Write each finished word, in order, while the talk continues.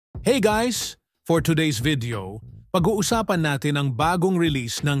Hey guys! For today's video, pag-uusapan natin ang bagong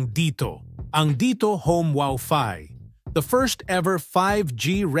release ng DITO, ang DITO Home WOWFi, the first ever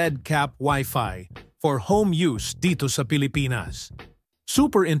 5G RedCap Wi-Fi for home use dito sa Pilipinas.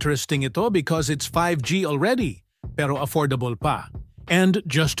 Super interesting ito because it's 5G already, pero affordable pa. And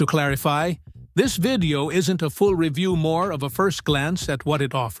just to clarify, this video isn't a full review, more of a first glance at what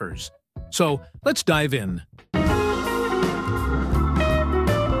it offers. So, let's dive in.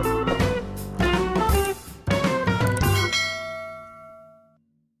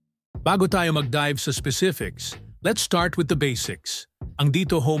 Bago tayo mag-dive sa specifics, let's start with the basics. Ang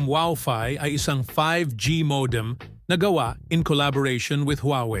DITO Home WOWFi ay isang 5G modem na gawa in collaboration with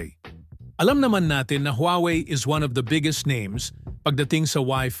Huawei. Alam naman natin na Huawei is one of the biggest names pagdating sa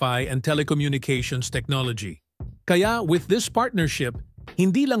Wi-Fi and telecommunications technology. Kaya with this partnership,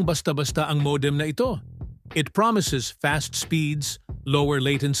 hindi lang basta-basta ang modem na ito. It promises fast speeds, lower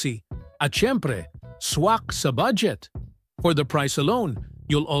latency, at syempre, swak sa budget. For the price alone,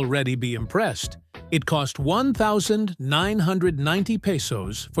 you'll already be impressed. It cost 1,990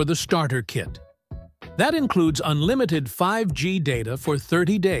 pesos for the starter kit. That includes unlimited 5G data for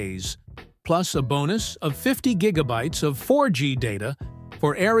 30 days, plus a bonus of 50 gigabytes of 4G data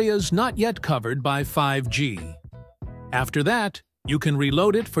for areas not yet covered by 5G. After that, you can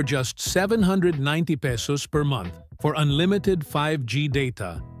reload it for just 790 pesos per month for unlimited 5G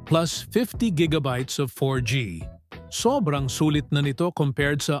data plus 50 gigabytes of 4G. Sobrang sulit na nito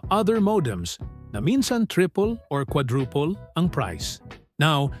compared sa other modems na minsan triple or quadruple ang price.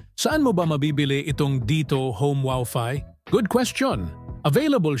 Now, saan mo ba mabibili itong DITO Home WOWFi? Good question!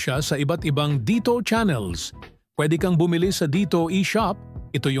 Available siya sa iba't ibang DITO channels. Pwede kang bumili sa DITO eShop,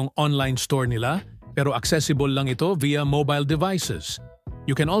 ito yung online store nila, pero accessible lang ito via mobile devices.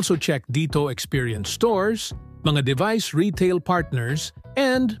 You can also check DITO Experience stores, mga device retail partners,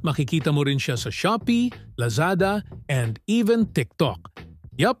 and makikita mo rin siya sa Shopee, Lazada, and even TikTok.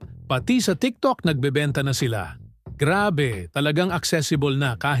 Yup, pati sa TikTok nagbebenta na sila. Grabe, talagang accessible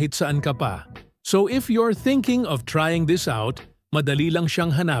na kahit saan ka pa. So if you're thinking of trying this out, madali lang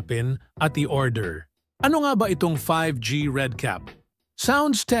siyang hanapin at i-order. Ano nga ba itong 5G RedCap?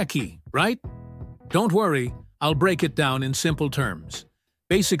 Sounds techy, right? Don't worry, I'll break it down in simple terms.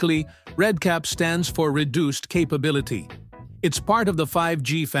 Basically, RedCap stands for Reduced Capability. It's part of the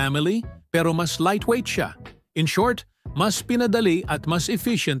 5G family, pero mas lightweight siya. In short, mas pinadali at mas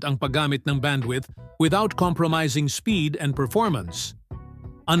efficient ang paggamit ng bandwidth without compromising speed and performance.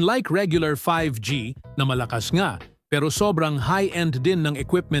 Unlike regular 5G na malakas nga, pero sobrang high-end din ng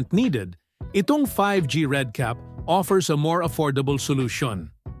equipment needed, itong 5G RedCap offers a more affordable solution.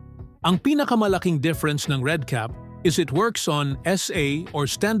 Ang pinakamalaking difference ng RedCap is it works on SA or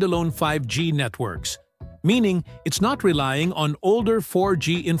standalone 5G networks, meaning it's not relying on older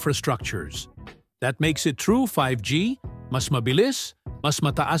 4G infrastructures. That makes it true 5G, mas mabilis, mas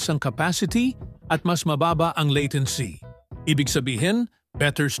mataas ang capacity, at mas mababa ang latency. Ibig sabihin,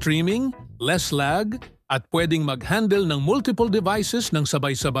 better streaming, less lag, at pwedeng mag-handle ng multiple devices ng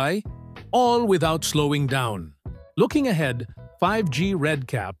sabay-sabay, all without slowing down. Looking ahead, 5G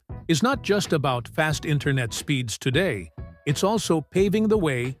RedCap is not just about fast internet speeds today, it's also paving the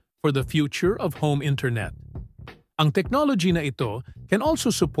way for the future of home internet. Ang technology na ito can also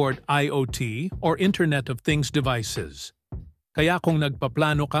support IoT or Internet of Things devices. Kaya kung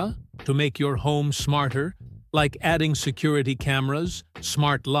nagpaplano ka to make your home smarter, like adding security cameras,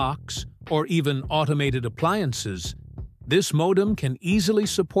 smart locks, or even automated appliances, this modem can easily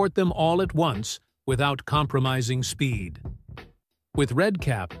support them all at once without compromising speed. With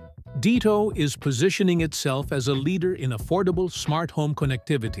RedCap, DITO is positioning itself as a leader in affordable smart home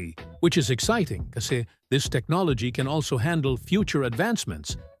connectivity, which is exciting kasi this technology can also handle future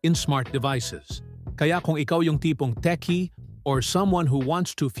advancements in smart devices. Kaya kung ikaw yung tipong techie or someone who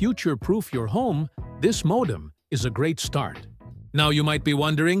wants to future-proof your home, this modem is a great start. Now you might be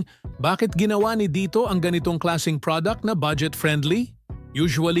wondering, bakit ginawa ni DITO ang ganitong klaseng product na budget-friendly?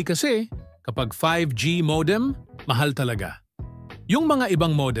 Usually kasi, kapag 5G modem, mahal talaga. Yung mga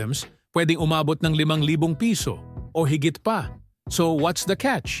ibang modems, pwedeng umabot ng 5,000 piso o higit pa. So what's the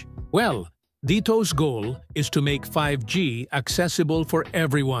catch? Well, DITO's goal is to make 5G accessible for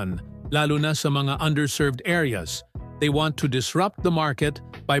everyone, lalo na sa mga underserved areas. They want to disrupt the market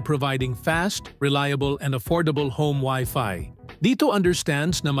by providing fast, reliable, and affordable home Wi-Fi. DITO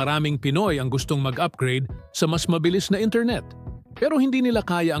understands na maraming Pinoy ang gustong mag-upgrade sa mas mabilis na internet, pero hindi nila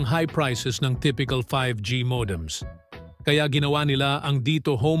kaya ang high prices ng typical 5G modems. Kaya ginawa nila ang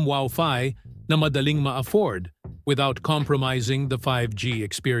DITO Home WOWFi na madaling ma-afford without compromising the 5G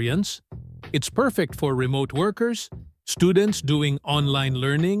experience. It's perfect for remote workers, students doing online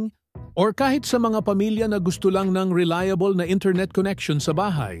learning, or kahit sa mga pamilya na gusto lang ng reliable na internet connection sa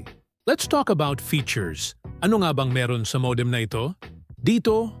bahay. Let's talk about features. Ano nga bang meron sa modem na ito?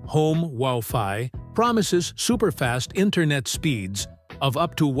 DITO Home WOWFi promises super-fast internet speeds of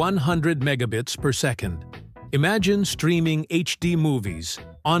up to 100 megabits per second. Imagine streaming HD movies,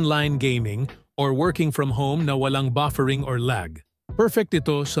 online gaming, or working from home na walang buffering or lag. Perfect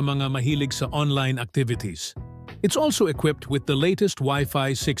ito sa mga mahilig sa online activities. It's also equipped with the latest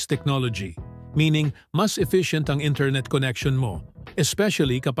Wi-Fi 6 technology, meaning mas efficient ang internet connection mo,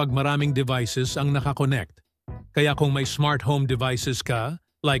 especially kapag maraming devices ang nakakonect. Kaya kung may smart home devices ka,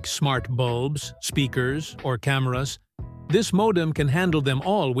 like smart bulbs, speakers, or cameras, this modem can handle them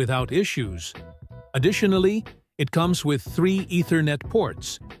all without issues. Additionally, it comes with 3 Ethernet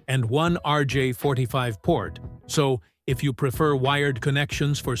ports and 1 RJ45 port, so if you prefer wired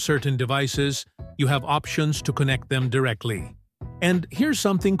connections for certain devices, you have options to connect them directly. And here's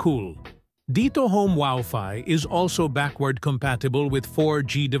something cool. DITO Home WOWFi is also backward compatible with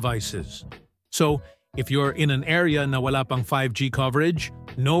 4G devices. So, if you're in an area na wala pang 5G coverage,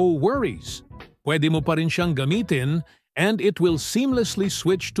 no worries. Pwede mo pa rin siyang gamitin and it will seamlessly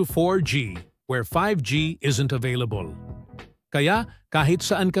switch to 4G where 5G isn't available. Kaya, kahit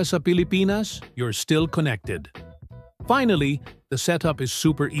saan ka sa Pilipinas, you're still connected. Finally, the setup is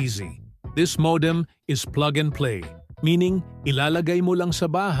super easy. This modem is plug and play, meaning ilalagay mo lang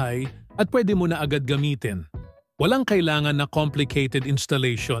sa bahay at pwede mo na agad gamitin. Walang kailangan na complicated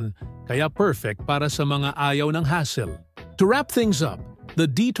installation, kaya perfect para sa mga ayaw ng hassle. To wrap things up, the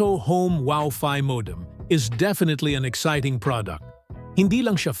DITO Home WOWFi modem is definitely an exciting product. Hindi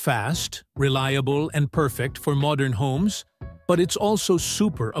lang siya fast, reliable, and perfect for modern homes, but it's also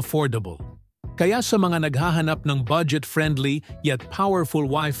super affordable. Kaya sa mga naghahanap ng budget-friendly yet powerful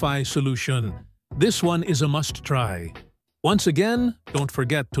Wi-Fi solution, this one is a must-try. Once again, don't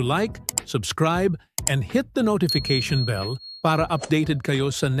forget to like, subscribe, and hit the notification bell para updated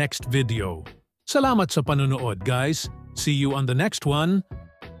kayo sa next video. Salamat sa panonood, guys. See you on the next one.